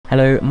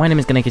Hello, my name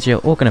is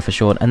gonnagetyer, or Gunna for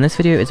short, and this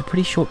video is a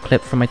pretty short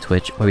clip from my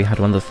Twitch where we had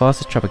one of the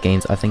fastest trapper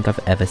games I think I've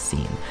ever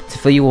seen. To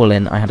fill you all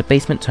in, I had a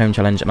basement tome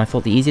challenge, and I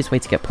thought the easiest way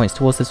to get points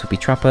towards this would be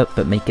trapper,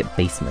 but make it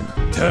basement.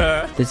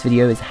 This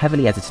video is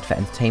heavily edited for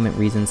entertainment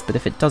reasons, but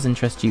if it does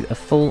interest you, a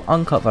full,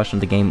 uncut version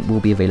of the game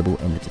will be available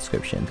in the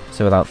description.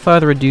 So without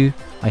further ado,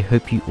 I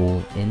hope you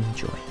all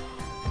enjoy.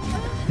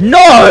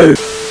 No!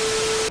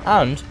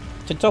 And,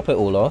 to top it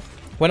all off,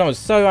 when I was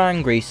so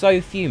angry,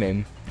 so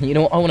fuming, you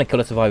know what, I want to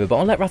kill a survivor, but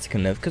I'll let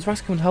Ratican live, because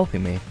Ratican's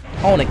helping me.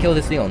 I want to kill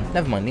this Leon.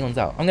 Never mind, Leon's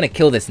out. I'm going to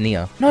kill this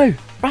Nia. No,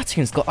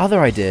 Ratican's got other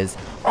ideas.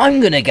 I'm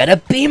going to get a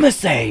beamer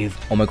save.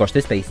 Oh my gosh,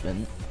 this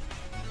basement.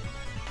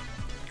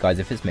 Guys,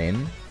 if it's main,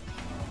 do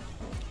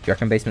you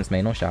reckon basement's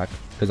main or shack?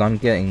 Because I'm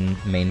getting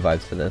main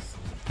vibes for this.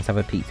 Let's have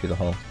a peek through the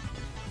hole.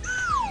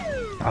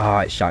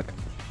 Ah, it's shack.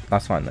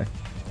 That's fine though.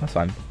 That's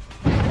fine.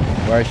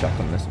 Where is shack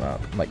on this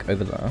map? Like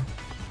over there.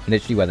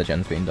 Literally where the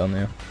gen's being done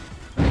there.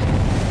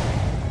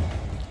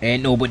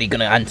 Ain't nobody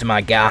gonna enter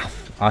my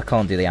gaff. I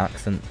can't do the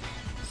accent.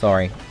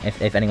 Sorry.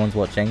 If anyone's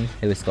watching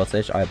who is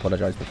Scottish, I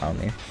apologise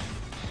profoundly.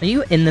 Are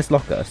you in this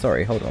locker?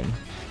 Sorry, hold on.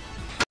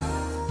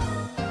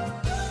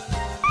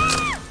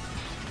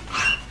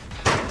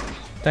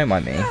 Don't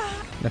mind me. I'm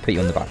gonna put you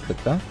on the back foot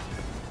there.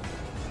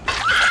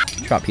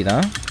 Trap you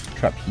there.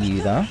 Trap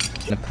you there.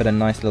 Gonna put a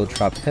nice little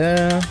trap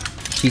here.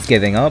 She's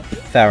giving up.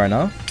 Fair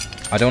enough.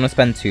 I don't want to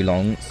spend too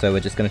long, so we're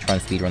just gonna try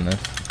and speedrun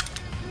this.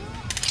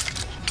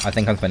 I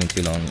think I'm spending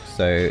too long,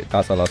 so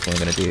that's our last one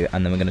we're going to do.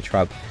 And then we're going to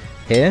trap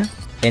here,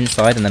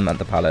 inside, and then at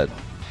the pallet.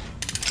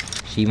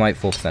 She might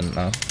 4%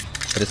 now,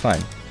 but it's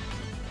fine.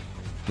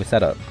 We're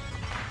set up.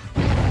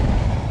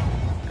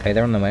 Okay,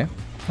 they're on the way.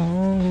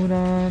 Hold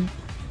on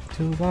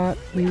to what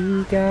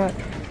we got.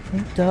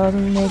 It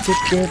doesn't make a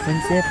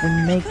difference if we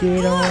make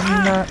it or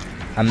not.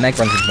 And Meg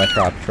runs into my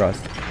trap,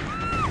 trust.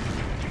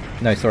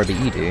 No, sorry, but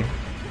you do.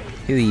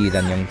 Who are you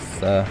then, young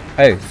sir?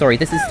 Oh, sorry,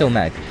 this is still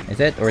Meg. Is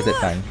it? Or is it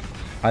Fang?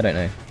 I don't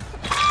know.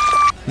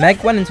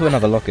 Meg went into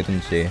another locker,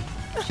 didn't she?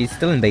 She's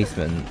still in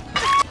basement.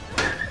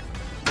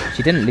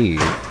 She didn't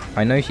leave.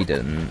 I know she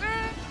didn't.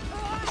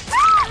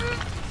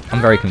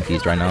 I'm very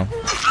confused right now.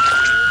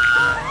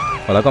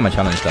 Well, I got my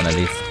challenge done at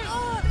least.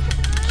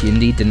 She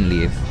indeed didn't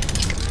leave.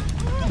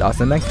 That's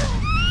the next.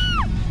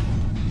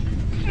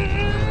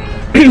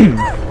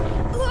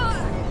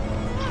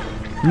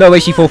 No way,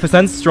 she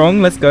 4%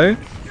 strong. Let's go.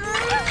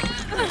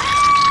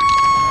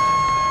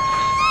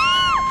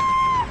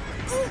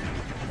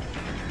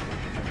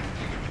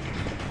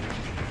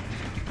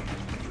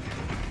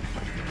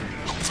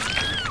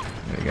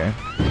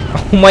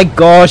 Oh my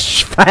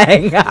gosh,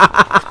 Fang!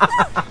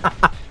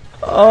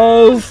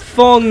 Oh,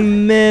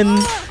 Fong Min!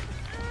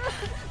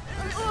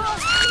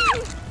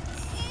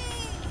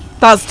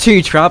 That's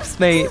 2 traps,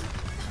 mate!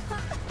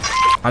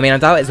 I mean, I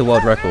doubt it's a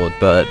world record,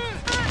 but...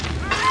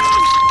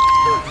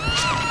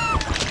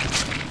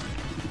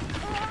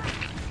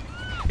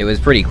 it was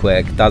pretty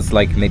quick. That's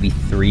like maybe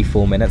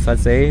 3-4 minutes, I'd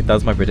say.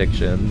 That's my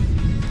prediction.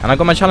 And I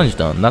got my challenge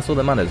done. That's all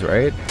that matters,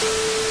 right?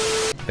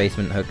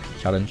 Basement hook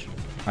challenge.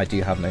 I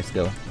do have no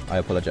skill. I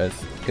apologize.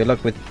 Good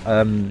luck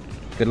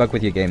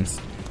with your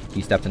games.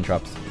 You stepped in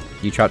traps.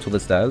 You trapped all the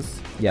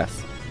stairs?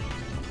 Yes.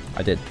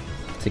 I did.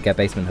 To get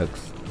basement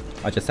hooks.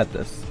 I just said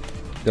this.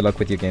 Good luck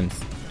with your games.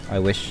 I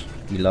wish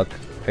you luck.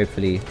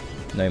 Hopefully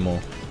no more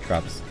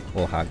traps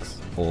or hacks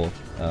or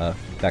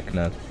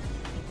Vecna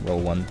roll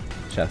 1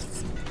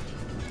 chests,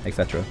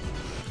 etc.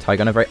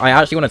 I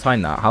actually want to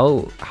time that.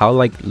 How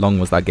like long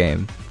was that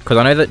game? Because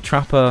I know that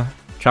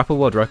Trapper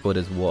world record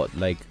is what?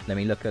 Like, let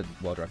me look at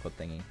world record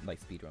thingy, like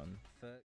speedrun.